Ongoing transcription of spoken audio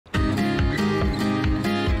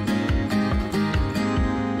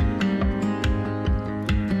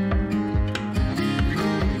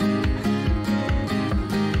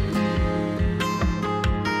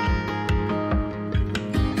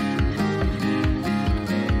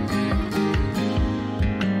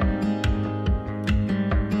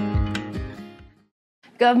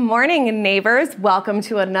Good morning, neighbors. Welcome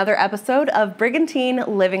to another episode of Brigantine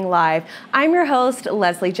Living Live. I'm your host,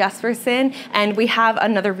 Leslie Jesperson, and we have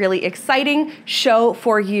another really exciting show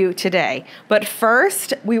for you today. But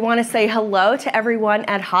first, we want to say hello to everyone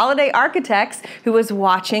at Holliday Architects who is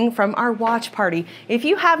watching from our watch party. If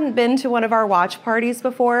you haven't been to one of our watch parties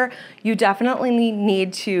before, you definitely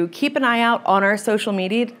need to keep an eye out on our social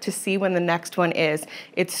media to see when the next one is.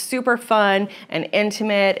 It's super fun and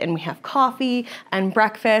intimate, and we have coffee and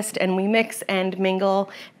breakfast, and we mix and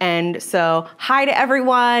mingle. And so hi to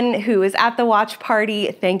everyone who is at the watch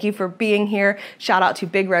party. Thank you for being here. Shout out to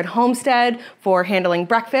Big Red Homestead for handling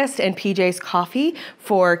breakfast and PJ's Coffee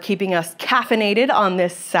for keeping us caffeinated on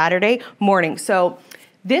this Saturday morning. So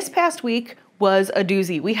this past week was a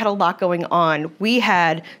doozy. We had a lot going on. We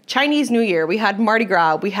had Chinese New Year, we had Mardi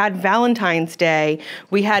Gras, we had Valentine's Day,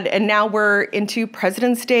 and now we're into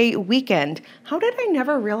President's Day weekend. How did I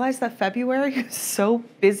never realize that February is so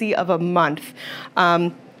busy of a month?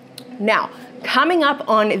 Now, coming up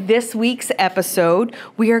on this week's episode,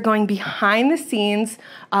 we are going behind the scenes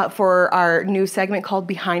for our new segment called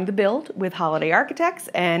Behind the Build with Holliday Architects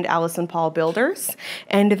and AlisonPaul Builders.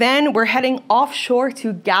 And then we're heading offshore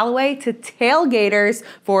to Galloway to Tailgaters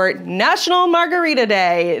for National Margarita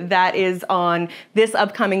Day. That is on this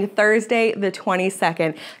upcoming Thursday, the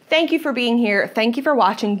 22nd. Thank you for being here. Thank you for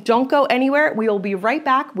watching. Don't go anywhere. We will be right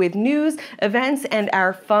back with news, events, and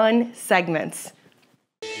our fun segments.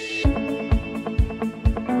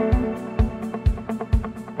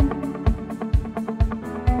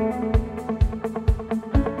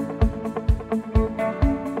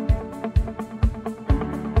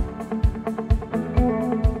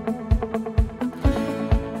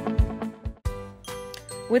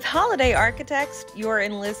 With Holliday Architects, you are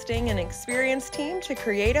enlisting an experienced team to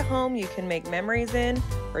create a home you can make memories in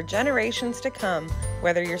for generations to come,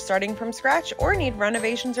 whether you're starting from scratch or need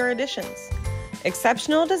renovations or additions.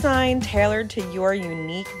 Exceptional design tailored to your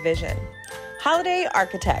unique vision. Holliday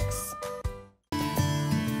Architects.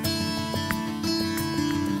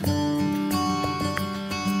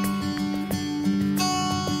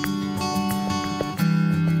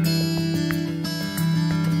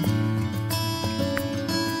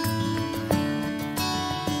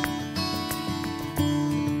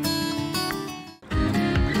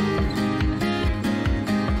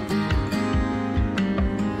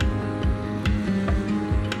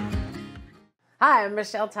 Hi, I'm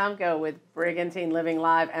Michelle Tomko with Brigantine Living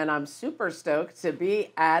Live, and I'm super stoked to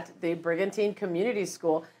be at the Brigantine Community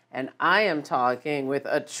School, and I am talking with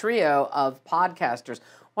a trio of podcasters.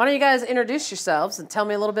 Why don't you guys introduce yourselves and tell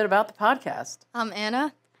me a little bit about the podcast? I'm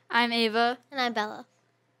Anna. I'm Ava. And I'm Bella.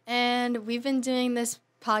 And we've been doing this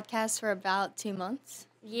podcast for about 2 months.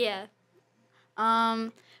 Yeah.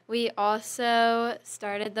 We also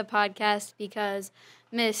started the podcast because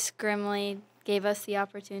Miss Grimley gave us the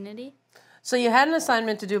opportunity. So you had an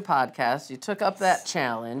assignment to do a podcast. You took up that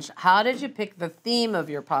challenge. How did you pick the theme of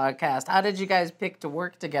your podcast? How did you guys pick to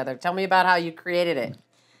work together? Tell me about how you created it.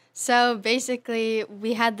 So basically,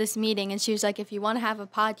 we had this meeting, and she was like, if you want to have a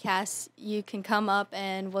podcast, you can come up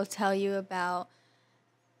and we'll tell you about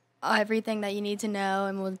everything that you need to know,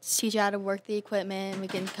 and we'll teach you how to work the equipment, and we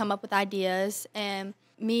can come up with ideas. And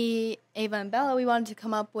me, Ava, and Bella, we wanted to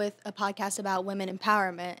come up with a podcast about women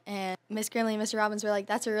empowerment. And Miss Grimley and Mr. Robbins were like,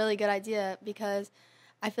 that's a really good idea, because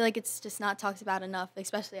I feel like it's just not talked about enough,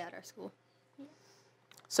 especially at our school.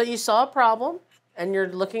 So you saw a problem, and you're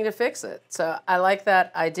looking to fix it. So I like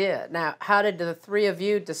that idea. Now, how did the three of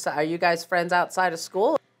you decide? Are you guys friends outside of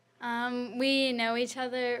school? We know each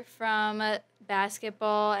other from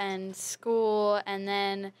basketball and school, and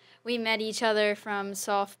then we met each other from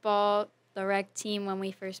softball, the rec team, when we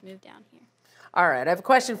first moved down here. All right, I have a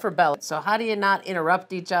question for Bella. So how do you not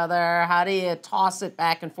interrupt each other? How do you toss it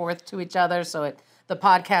back and forth to each other so the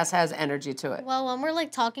podcast has energy to it? Well, when we're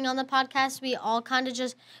talking on the podcast, we all kind of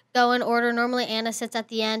just go in order. Normally Anna sits at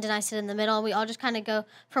the end and I sit in the middle. We all just kind of go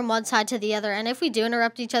from one side to the other. And if we do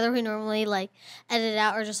interrupt each other, we normally edit it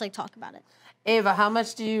out or just talk about it. Ava, how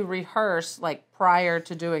much do you rehearse prior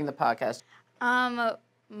to doing the podcast?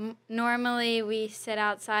 Normally we sit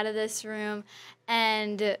outside of this room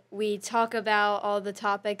and we talk about all the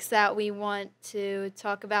topics that we want to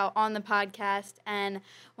talk about on the podcast, and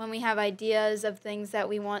when we have ideas of things that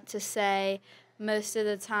we want to say, most of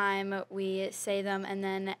the time we say them, and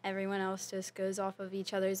then everyone else just goes off of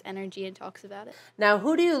each other's energy and talks about it. Now,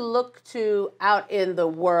 who do you look to out in the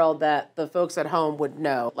world that the folks at home would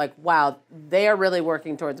know? Wow, they are really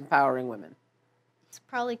working towards empowering women. It's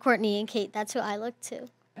probably Courtney and Kate. That's who I look to.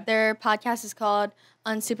 Their podcast is called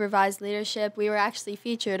Unsupervised Leadership. We were actually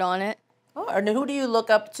featured on it. Oh, and who do you look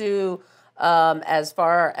up to as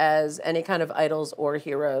far as any kind of idols or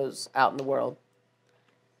heroes out in the world?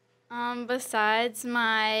 Besides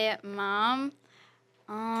my mom,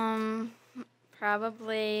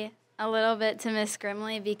 probably a little bit to Miss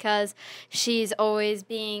Grimley, because she's always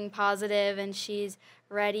being positive and she's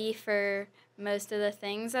ready for most of the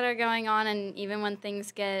things that are going on, and even when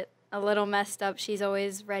things get a little messed up, she's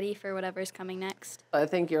always ready for whatever's coming next. I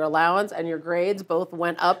think your allowance and your grades both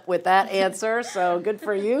went up with that answer, so good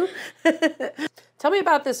for you. Tell me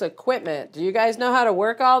about this equipment. Do you guys know how to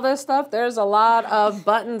work all this stuff? There's a lot of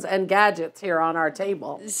buttons and gadgets here on our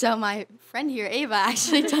table. So my friend here, Ava,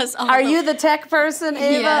 actually does all Are you the tech person,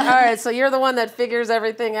 Ava? Yeah. All right, so you're the one that figures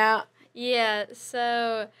everything out? Yeah,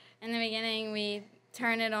 so in the beginning, we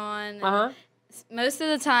turn it on. Uh-huh. Most of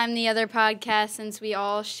the time, the other podcast, since we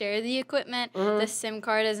all share the equipment, the SIM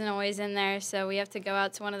card isn't always in there, so we have to go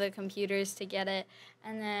out to one of the computers to get it.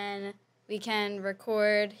 And then we can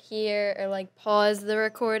record here or like pause the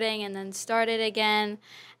recording and then start it again.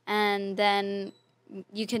 And then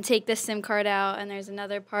you can take the SIM card out, and there's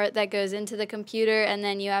another part that goes into the computer, and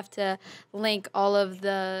then you have to link all of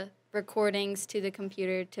the recordings to the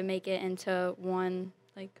computer to make it into one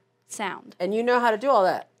like sound. And you know how to do all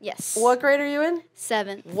that? Yes. What grade are you in?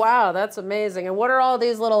 7th. Wow, that's amazing. And what are all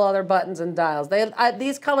these little other buttons and dials?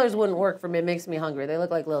 These colors wouldn't work for me. It makes me hungry. They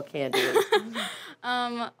look like little candy.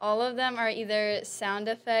 All of them are either sound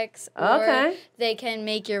effects or they can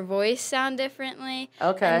make your voice sound differently.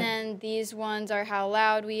 Okay. And then these ones are how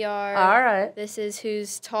loud we are. All right. This is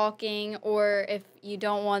who's talking, or if you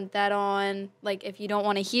don't want that on, like if you don't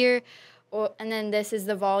want to hear. And then this is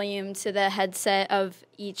the volume to the headset of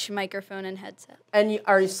each microphone and headset. And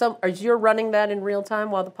are you running that in real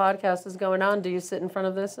time while the podcast is going on? Do you sit in front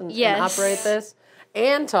of this and operate this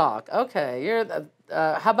and talk? Okay,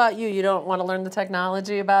 how about you? You don't want to learn the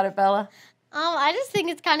technology about it, Bella? I just think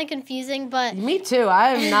it's kind of confusing, but... Me too. I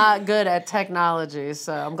am not good at technology,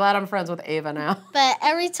 so I'm glad I'm friends with Ava now. But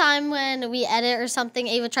every time when we edit or something,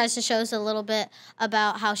 Ava tries to show us a little bit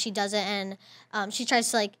about how she does it, and she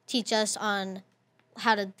tries to, like, teach us on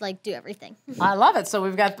how to, like, do everything. I love it. So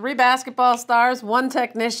we've got 3 basketball stars, 1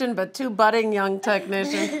 technician, but 2 budding young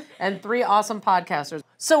technicians, and 3 awesome podcasters.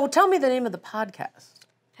 So tell me the name of the podcast.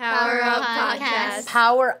 Power Up Podcast.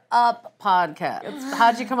 Power Up Podcast.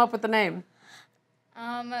 How'd you come up with the name?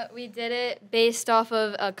 We did it based off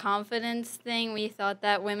of a confidence thing. We thought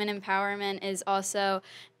that women empowerment is also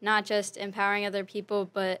not just empowering other people,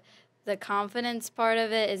 but the confidence part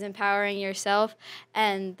of it is empowering yourself.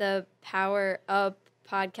 And the Power Up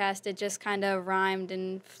podcast, it just kind of rhymed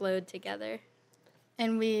and flowed together.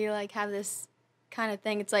 And we like have this kind of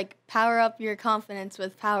thing. It's like power up your confidence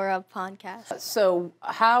with Power Up Podcast. So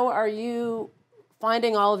how are you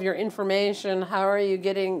finding all of your information? How are you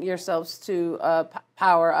getting yourselves to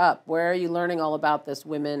power up? Where are you learning all about this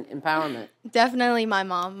women empowerment? Definitely my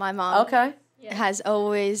mom. My mom has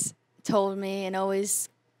always told me and always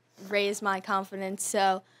raised my confidence.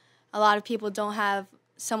 So a lot of people don't have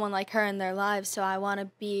someone like her in their lives, so I want to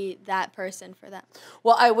be that person for them.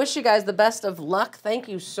 Well, I wish you guys the best of luck. Thank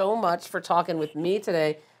you so much for talking with me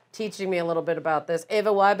today, teaching me a little bit about this.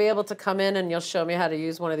 Ava, will I be able to come in and you'll show me how to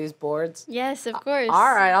use one of these boards? Yes, of course.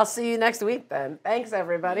 All right, I'll see you next week then. Thanks,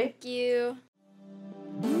 everybody. Thank you.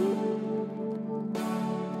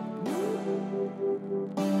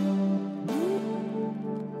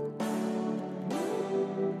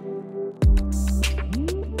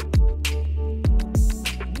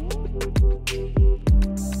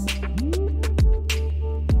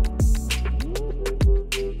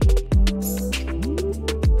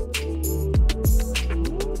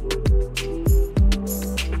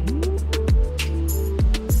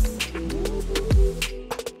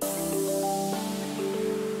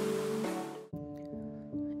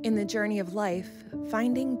 In the journey of life,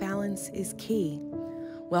 finding balance is key.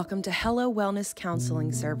 Welcome to Hello Wellness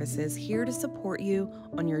Counseling Services, here to support you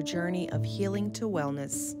on your journey of healing to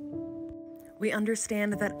wellness. We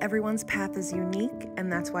understand that everyone's path is unique,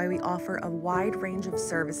 and that's why we offer a wide range of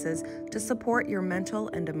services to support your mental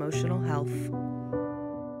and emotional health.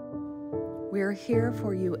 We're here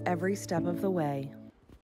for you every step of the way.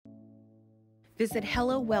 Visit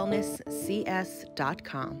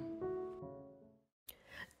HelloWellnessCS.com.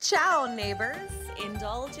 Ciao, neighbors!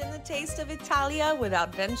 Indulge in the taste of Italia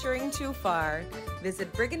without venturing too far.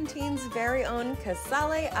 Visit Brigantine's very own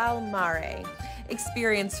Casale al Mare.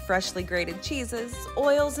 Experience freshly grated cheeses,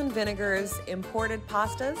 oils and vinegars, imported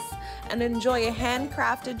pastas, and enjoy a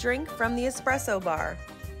handcrafted drink from the espresso bar.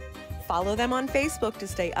 Follow them on Facebook to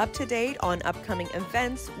stay up to date on upcoming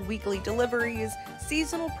events, weekly deliveries,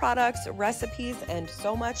 seasonal products, recipes, and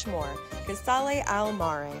so much more. Casale al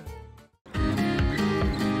Mare.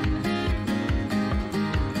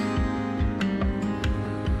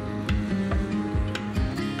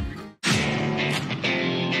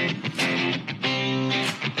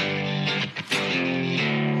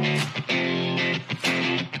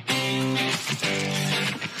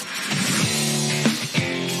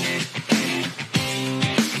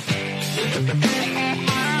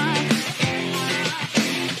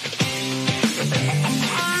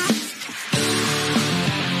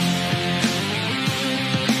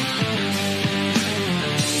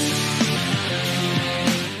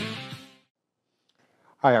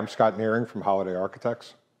 Hi, I'm Scott Nehring from Holliday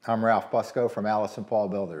Architects. I'm Ralph Busco from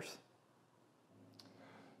AlisonPaul Builders.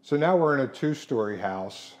 So now we're in a two-story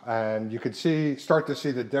house, and you can start to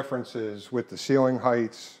see the differences with the ceiling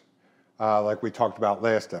heights, like we talked about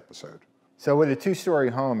last episode. So with a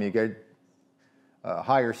two-story home, you get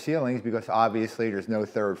higher ceilings because obviously there's no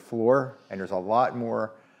third floor, and there's a lot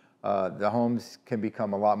more, the homes can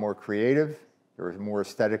become a lot more creative. They're more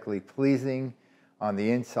aesthetically pleasing on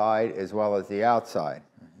the inside as well as the outside.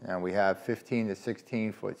 And we have 15 to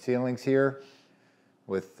 16 foot ceilings here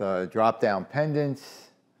with drop-down pendants,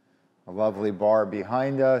 a lovely bar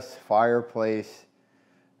behind us, fireplace,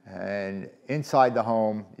 and inside the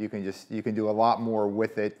home you can do a lot more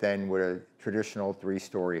with it than with a traditional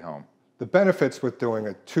three-story home. The benefits with doing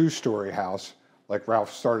a two-story house, like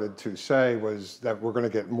Ralph started to say, was that we're going to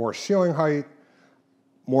get more ceiling height,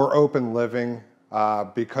 more open living,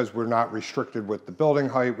 because we're not restricted with the building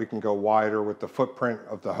height. We can go wider with the footprint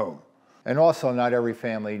of the home. And also, not every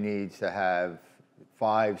family needs to have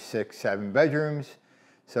 5, 6, 7 bedrooms.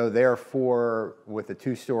 So therefore, with a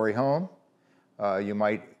two-story home, you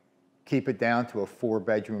might keep it down to a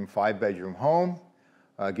 4-bedroom, 5-bedroom home.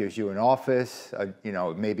 Gives you an office,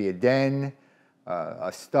 maybe a den,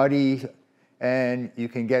 a study, and you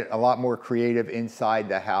can get a lot more creative inside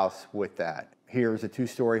the house with that. Here's a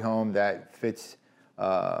two-story home that fits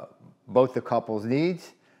both the couple's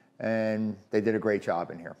needs, and they did a great job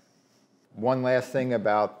in here. One last thing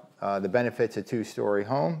about the benefits of two-story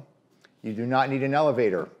home. You do not need an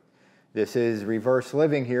elevator. This is reverse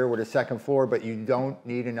living here with a second floor, but you don't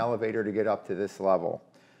need an elevator to get up to this level.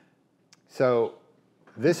 So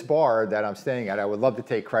this bar that I'm staying at, I would love to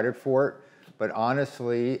take credit for it, but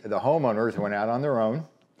honestly, the homeowners went out on their own,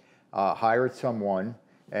 hired someone,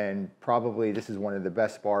 and probably this is one of the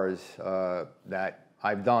best bars that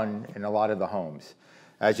I've done in a lot of the homes.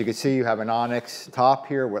 As you can see, you have an onyx top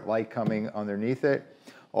here with light coming underneath it.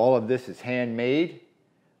 All of this is handmade,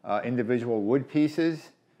 individual wood pieces,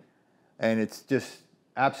 and it's just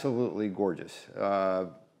absolutely gorgeous.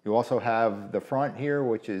 You also have the front here,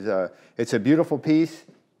 which is it's a beautiful piece.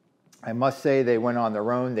 I must say they went on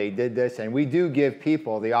their own, they did this, and we do give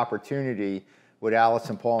people the opportunity with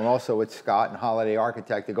AlisonPaul and also with Scott and Holliday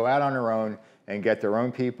Architect to go out on their own and get their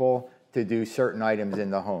own people to do certain items in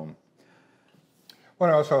the home. Well,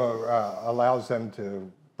 it also allows them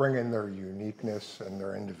to bring in their uniqueness and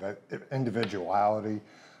their individuality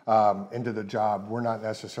into the job. We're not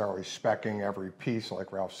necessarily speccing every piece,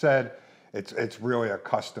 like Ralph said. It's really a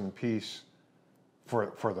custom piece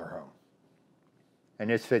for their home. And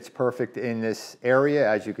this fits perfect in this area,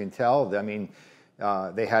 as you can tell. I mean,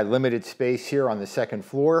 they had limited space here on the second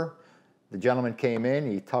floor. The gentleman came in,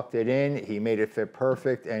 he tucked it in, he made it fit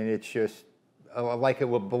perfect, and it's just like it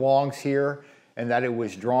belongs here, and that it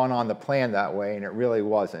was drawn on the plan that way, and it really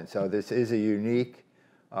wasn't. So this is a unique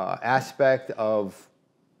aspect of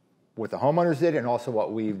what the homeowners did and also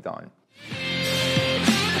what we've done.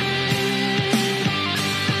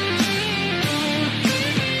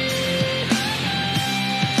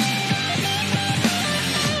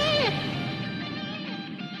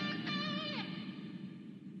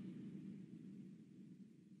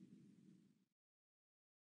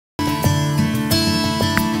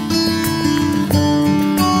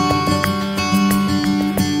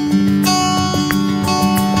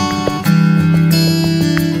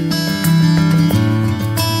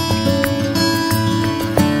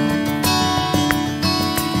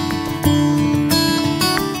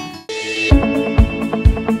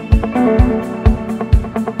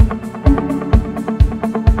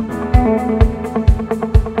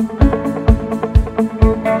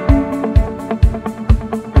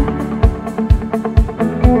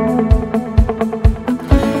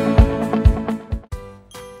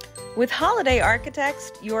 With Holliday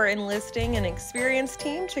Architects, you're enlisting an experienced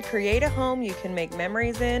team to create a home you can make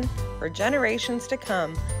memories in for generations to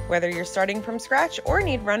come, whether you're starting from scratch or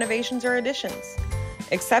need renovations or additions.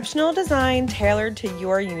 Exceptional design tailored to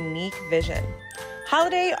your unique vision.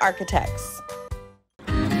 Holliday Architects.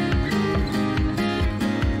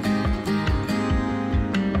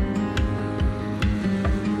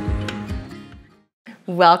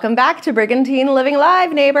 Welcome back to Brigantine Living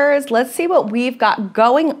Live, neighbors. Let's see what we've got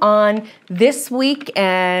going on this week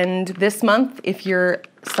and this month if you're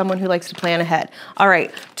someone who likes to plan ahead. All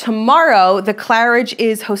right, tomorrow the Claridge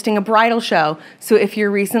is hosting a bridal show. So if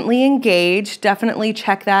you're recently engaged, definitely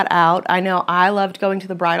check that out. I know I loved going to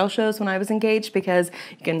the bridal shows when I was engaged because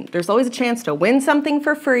there's always a chance to win something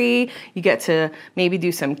for free. You get to maybe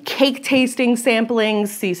do some cake tasting samplings,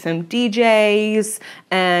 see some DJs,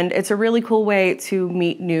 and it's a really cool way to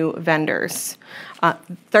meet new vendors.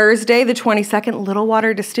 Thursday, the 22nd, Little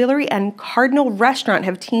Water Distillery and Cardinal Restaurant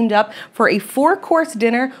have teamed up for a 4-course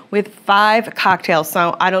dinner with 5 cocktails.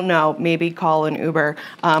 So I don't know, maybe call an Uber.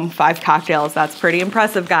 5 cocktails, that's pretty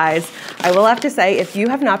impressive, guys. I will have to say, if you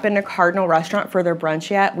have not been to Cardinal Restaurant for their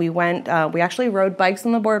brunch yet, we actually rode bikes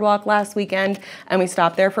on the boardwalk last weekend and we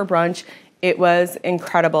stopped there for brunch. It was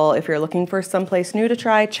incredible. If you're looking for someplace new to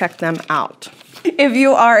try, check them out. If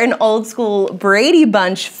you are an old school Brady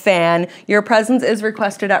Bunch fan, your presence is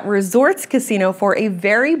requested at Resorts Casino for a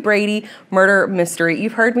very Brady murder mystery.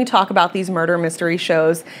 You've heard me talk about these murder mystery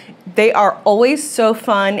shows. They are always so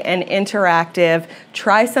fun and interactive.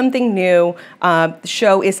 Try something new. The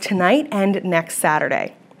show is tonight and next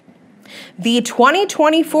Saturday. The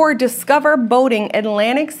 2024 Discover Boating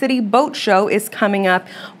Atlantic City Boat Show is coming up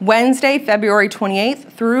Wednesday, February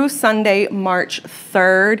 28th through Sunday, March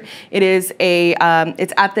 3rd.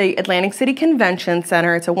 It's at the Atlantic City Convention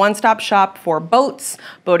Center. It's a one-stop shop for boats,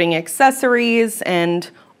 boating accessories,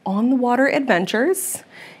 and on-the-water adventures.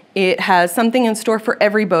 It has something in store for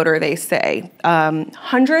every boater, they say.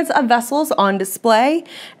 Hundreds of vessels on display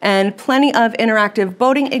and plenty of interactive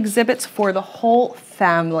boating exhibits for the whole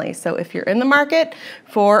family. So if you're in the market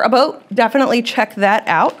for a boat, definitely check that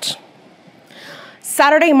out.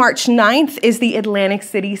 Saturday, March 9th is the Atlantic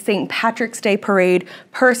City St. Patrick's Day Parade.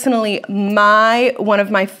 Personally, one of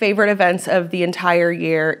my favorite events of the entire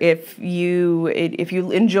year. If you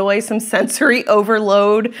enjoy some sensory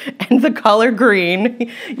overload and the color green,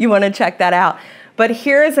 you want to check that out. But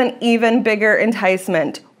here's an even bigger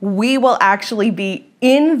enticement. We will actually be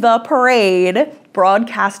in the parade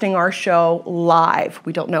broadcasting our show live.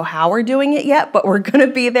 We don't know how we're doing it yet, but we're going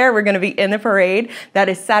to be there. We're going to be in the parade. That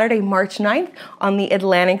is Saturday, March 9th on the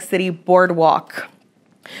Atlantic City Boardwalk.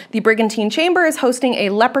 The Brigantine Chamber is hosting a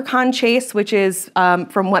leprechaun chase, which is,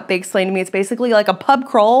 from what they explained to me, it's basically like a pub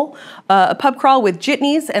crawl with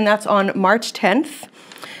jitneys, and that's on March 10th.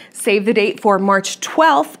 Save the date for March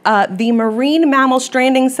 12th. The Marine Mammal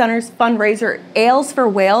Stranding Center's fundraiser, Ales for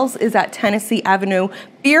Whales, is at Tennessee Avenue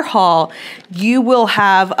Beer Hall. You will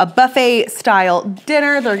have a buffet-style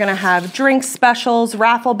dinner. They're going to have drink specials,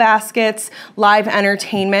 raffle baskets, live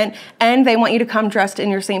entertainment, and they want you to come dressed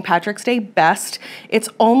in your St. Patrick's Day best. It's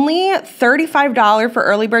only $35 for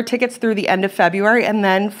early bird tickets through the end of February, and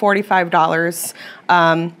then $45.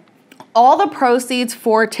 All the proceeds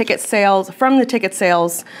from the ticket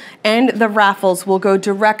sales and the raffles will go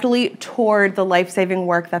directly toward the life-saving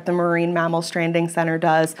work that the Marine Mammal Stranding Center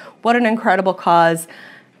does. What an incredible cause.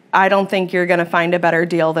 I don't think you're going to find a better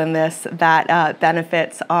deal than this that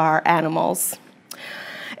benefits our animals.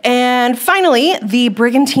 And finally, the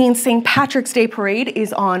Brigantine St. Patrick's Day Parade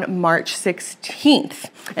is on March 16th.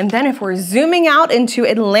 And then if we're zooming out into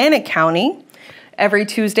Atlantic County, every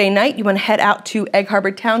Tuesday night, you want to head out to Egg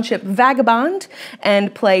Harbor Township Vagabond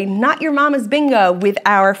and play Not Your Mama's Bingo with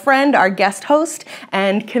our guest host,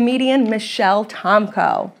 and comedian Michelle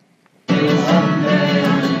Tomko.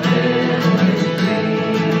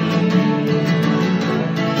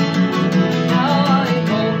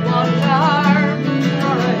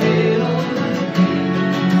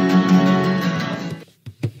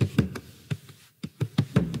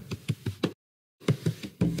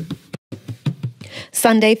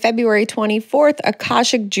 Sunday, February 24th,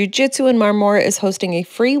 Akashic Jiu-Jitsu in Marmora is hosting a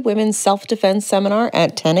free women's self-defense seminar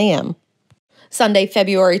at 10 a.m. Sunday,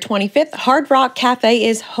 February 25th, Hard Rock Cafe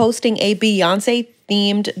is hosting a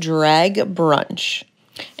Beyonce-themed drag brunch.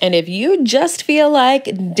 And if you just feel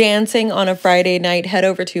like dancing on a Friday night, head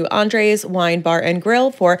over to Andre's Wine Bar and Grill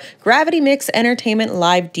for Gravity Mix Entertainment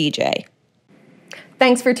Live DJ.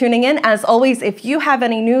 Thanks for tuning in. As always, if you have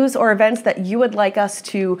any news or events that you would like us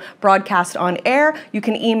to broadcast on air, you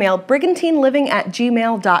can email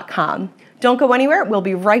brigintineliving@gmail.com. Don't go anywhere. We'll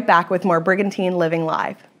be right back with more Brigantine Living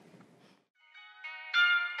Live.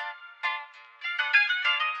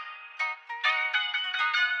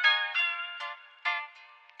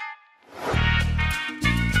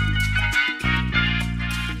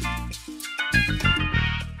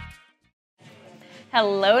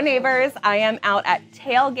 Hello neighbors, I am out at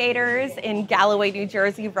Tailgaters in Galloway, New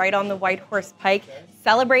Jersey, right on the White Horse Pike,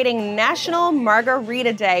 celebrating National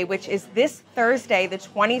Margarita Day, which is this Thursday, the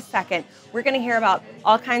 22nd. We're gonna hear about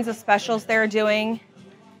all kinds of specials they're doing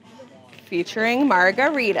featuring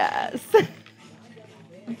margaritas.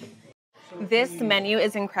 This menu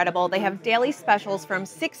is incredible. They have daily specials from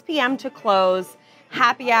 6 p.m. to close,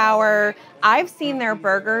 happy hour. I've seen their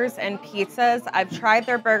burgers and pizzas. I've tried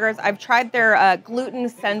their burgers. I've tried their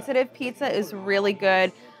gluten-sensitive pizza is really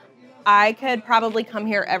good. I could probably come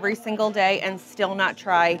here every single day and still not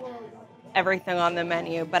try everything on the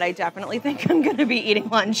menu, but I definitely think I'm going to be eating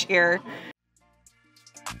lunch here.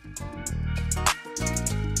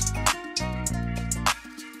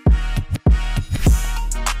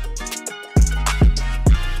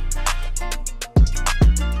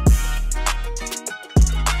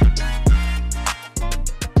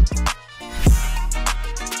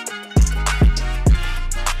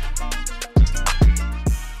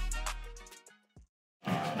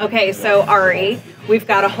 Okay, so Ari, we've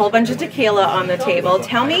got a whole bunch of tequila on the table.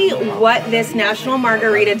 Tell me what this National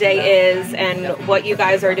Margarita Day is and what you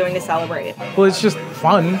guys are doing to celebrate. Well, it's just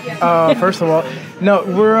fun, first of all. No,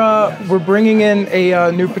 we're bringing in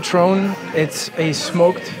a new Patron. It's a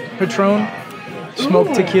smoked Patron,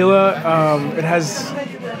 smoked tequila. It has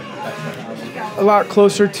a lot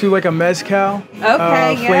closer to like a mezcal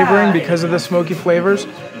flavoring because of the smoky flavors.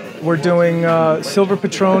 We're doing Silver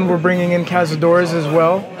Patron. We're bringing in Cazadores as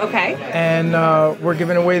well. Okay. And we're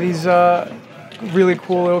giving away these really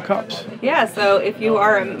cool little cups. Yeah, so if you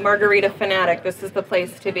are a margarita fanatic, this is the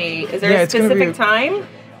place to be. Is there a it's gonna specific time?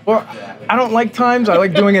 Well, I don't like times. I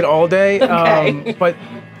like doing it all day. Okay. But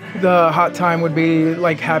the hot time would be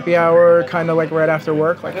like happy hour, kind of like right after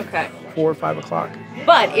work, like 4 or 5 o'clock.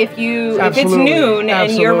 But if it's Absolutely. noon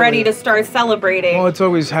and you're ready to start celebrating, Well, it's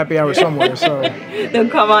always happy hour somewhere, so. then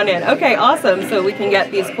come on in. Okay, awesome. So we can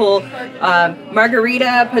get these cool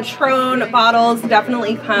margarita Patron bottles.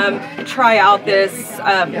 Definitely come try out this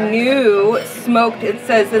new smoked. It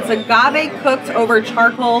says it's agave cooked over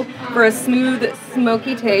charcoal for a smooth,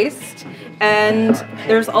 smoky taste. And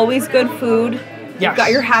there's always good food. Yes. You've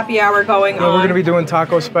got your happy hour going on. We're going to be doing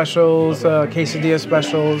taco specials, quesadilla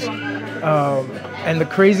specials. And the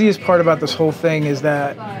craziest part about this whole thing is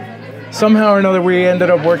that somehow or another we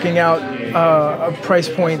ended up working out a price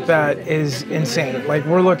point that is insane. Like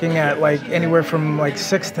we're looking at like anywhere from like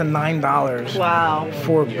 $6 to $9. Wow.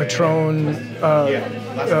 For Patron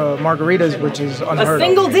margaritas, which is unheard of. A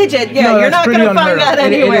single digit, yeah. No, you're not going to find that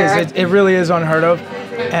anywhere. It really is unheard of.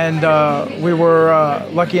 And we were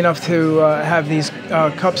lucky enough to have these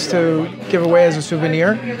cups to give away as a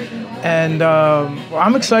souvenir. And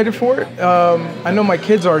I'm excited for it. I know my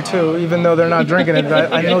kids are too, even though they're not drinking it.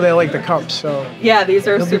 I know they like the cups, so. Yeah, these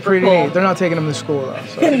are super pretty cool. neat. They're not taking them to school though.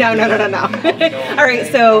 So. No. All right,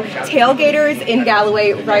 so tailgaters in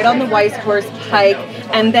Galloway, right on the Weiss Horse Pike.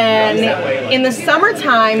 And then in the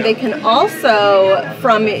summertime, they can also,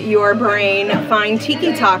 from your brain, find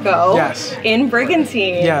Tiki Taco in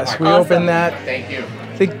Brigantine. Yes, we opened that. Thank you.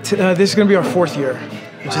 I think this is going to be our 4th year,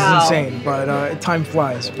 which is insane, but time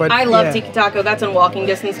flies. But I love Tiki Taco. That's in walking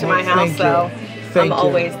distance to my house, so I'm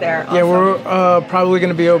always there. Awesome. Yeah, we're probably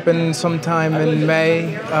going to be open sometime in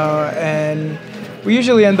May, and we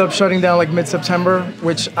usually end up shutting down like mid-September,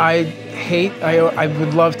 which I hate. I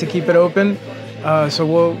would love to keep it open. So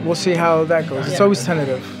we'll see how that goes. It's always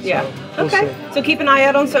tentative. Yeah. So we'll see. So keep an eye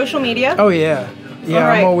out on social media. Oh yeah. Yeah,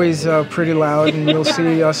 right. I'm always pretty loud, and you'll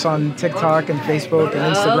see us on TikTok and Facebook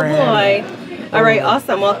and Instagram. Oh boy. All right,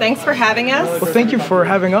 awesome. Well, thanks for having us. Well, thank you for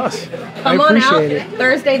having us. Come I appreciate on out it.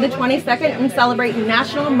 Thursday the 22nd and celebrate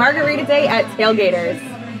National Margarita Day at Tailgaters.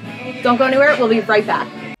 Don't go anywhere. We'll be right back.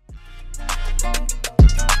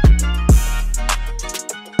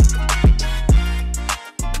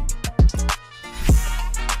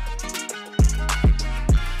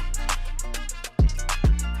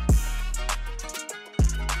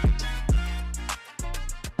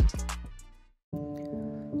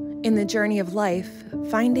 In the journey of life,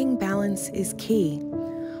 finding balance is key.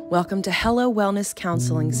 Welcome to Hello Wellness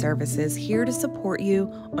Counseling Services, here to support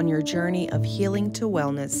you on your journey of healing to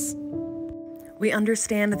wellness. We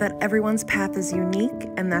understand that everyone's path is unique,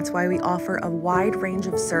 and that's why we offer a wide range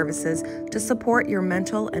of services to support your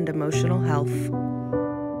mental and emotional health.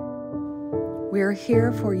 We're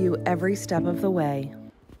here for you every step of the way.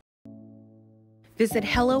 Visit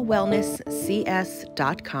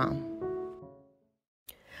HelloWellnessCS.com.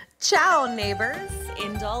 Ciao, neighbors!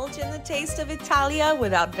 Indulge in the taste of Italia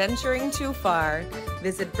without venturing too far.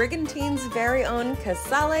 Visit Brigantine's very own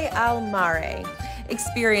Casale al Mare.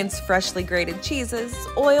 Experience freshly grated cheeses,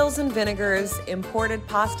 oils and vinegars, imported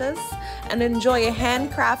pastas, and enjoy a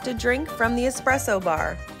handcrafted drink from the espresso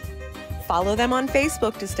bar. Follow them on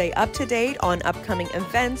Facebook to stay up to date on upcoming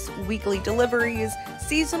events, weekly deliveries,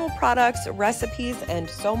 seasonal products, recipes, and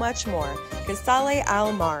so much more. Casale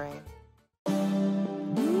al Mare.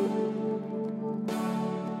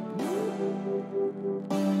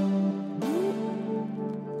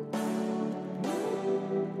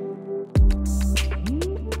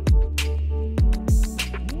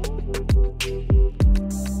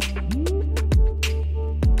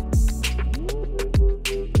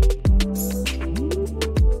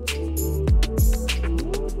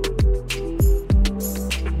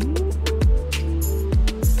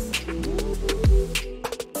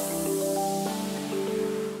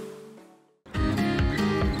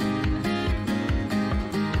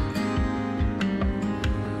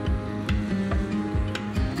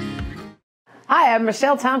 Hi, I'm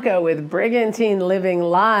Michelle Tomko with Brigantine Living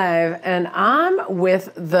Live, and I'm with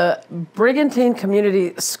the Brigantine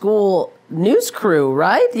Community School news crew,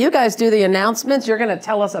 right? You guys do the announcements. You're going to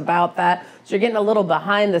tell us about that. So you're getting a little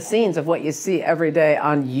behind the scenes of what you see every day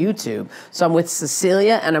on YouTube. So I'm with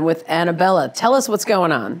Cecilia and I'm with Annabella. Tell us what's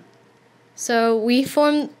going on. So we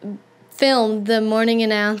filmed the morning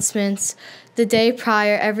announcements the day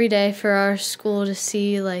prior every day for our school to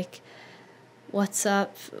see like what's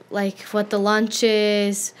up, like what the lunch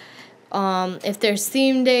is, if there's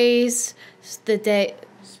theme days, the day,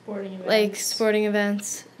 sporting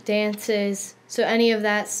events, dances. So any of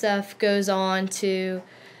that stuff goes on to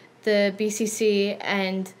the BCC,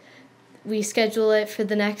 and we schedule it for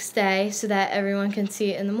the next day so that everyone can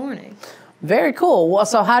see it in the morning. Very cool. Well,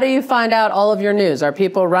 so how do you find out all of your news? Are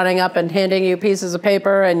people running up and handing you pieces of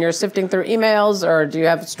paper and you're sifting through emails, or do you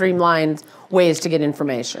have streamlined ways to get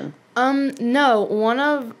information? No. One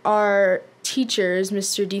of our teachers,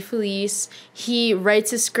 Mr. DeFelice, he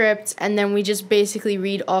writes a script, and then we just basically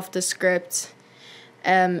read off the script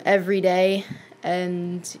every day.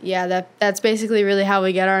 And yeah, that's basically really how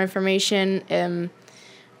we get our information.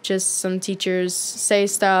 Just some teachers say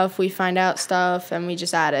stuff, we find out stuff, and we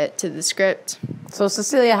just add it to the script. So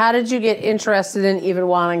Cecilia, how did you get interested in even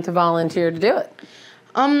wanting to volunteer to do it?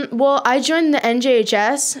 Well, I joined the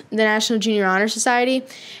NJHS, the National Junior Honor Society,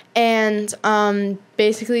 and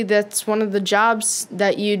basically that's one of the jobs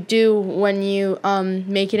that you do when you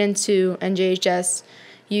make it into NJHS.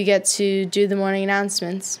 You get to do the morning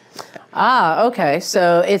announcements. Ah, okay.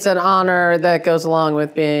 So it's an honor that goes along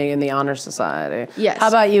with being in the Honor Society. Yes. How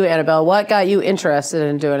about you, Annabelle? What got you interested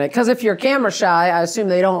in doing it? Because if you're camera shy, I assume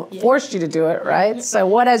they don't force you to do it, right? So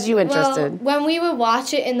what has you interested? Well, when we would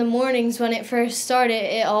watch it in the mornings when it first started,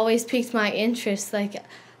 it always piqued my interest. Like,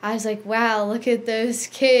 I was like, wow, look at those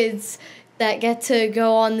kids that get to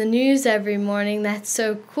go on the news every morning. That's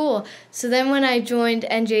so cool. So then when I joined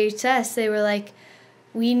NJHS, they were like,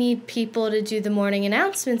 we need people to do the morning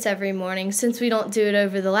announcements every morning since we don't do it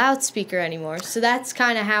over the loudspeaker anymore. So that's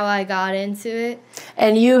kind of how I got into it.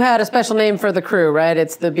 And you had a special name for the crew, right?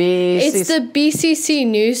 It's the BCC. It's the BCC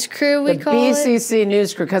News Crew, we call it. The BCC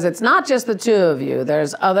News Crew, because it's not just the two of you.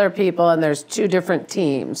 There's other people, and there's two different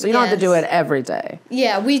teams. So you don't have to do it every day.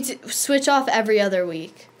 Yeah, we switch off every other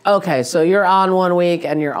week. Okay, so you're on 1 week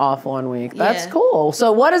and you're off 1 week. That's Yeah. cool.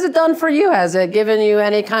 So what has it done for you? Has it given you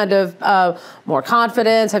any kind of more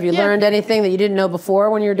confidence? Have you learned anything that you didn't know before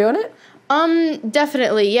when you were doing it?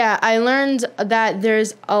 Definitely, yeah. I learned that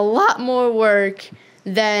there's a lot more work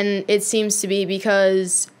than it seems to be,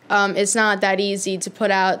 because it's not that easy to put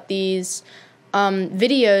out these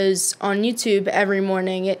videos on YouTube every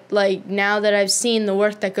morning. Now that I've seen the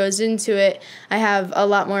work that goes into it, I have a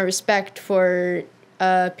lot more respect for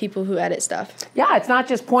people who edit stuff. Yeah, it's not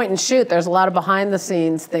just point and shoot. There's a lot of behind the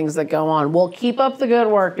scenes things that go on. Well, keep up the good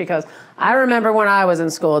work, because I remember when I was in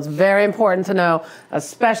school, it's very important to know,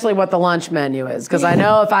 especially what the lunch menu is, because I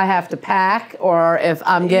know if I have to pack or if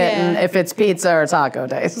I'm getting, if it's pizza or taco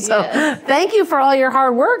day. So thank you for all your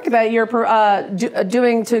hard work that you're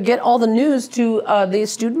doing to get all the news to the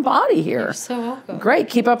student body here. You're so welcome. Great.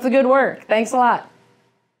 Keep up the good work. Thanks a lot.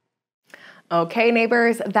 Okay,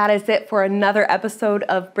 neighbors, that is it for another episode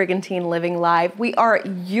of Brigantine Living Live. We are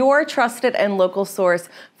your trusted and local source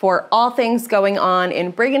for all things going on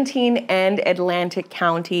in Brigantine and Atlantic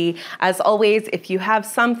County. As always, if you have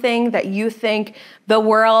something that you think the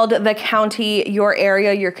world, the county, your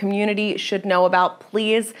area, your community should know about,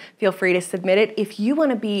 please feel free to submit it. If you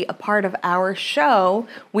want to be a part of our show,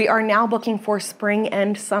 we are now booking for spring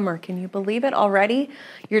and summer. Can you believe it already?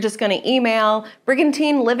 You're just going to email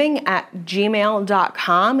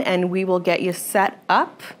brigintineliving@gmail.com and we will get you set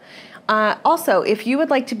up. Also, if you would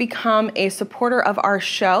like to become a supporter of our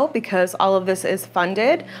show, because all of this is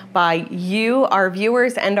funded by you, our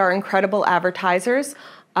viewers, and our incredible advertisers,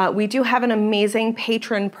 we do have an amazing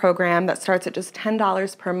patron program that starts at just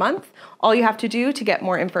 $10 per month. All you have to do to get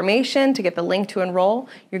more information, to get the link to enroll,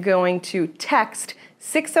 you're going to text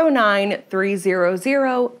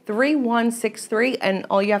 609-300-3163, and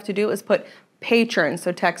all you have to do is put patron.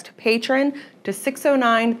 So text patron to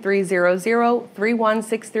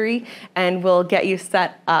 609-300-3163 and we'll get you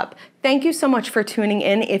set up. Thank you so much for tuning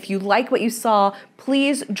in. If you like what you saw,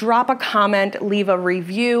 please drop a comment, leave a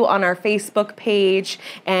review on our Facebook page,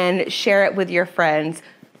 and share it with your friends.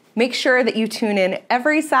 Make sure that you tune in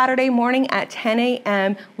every Saturday morning at 10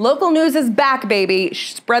 a.m. Local news is back, baby.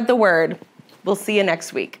 Spread the word. We'll see you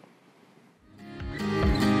next week.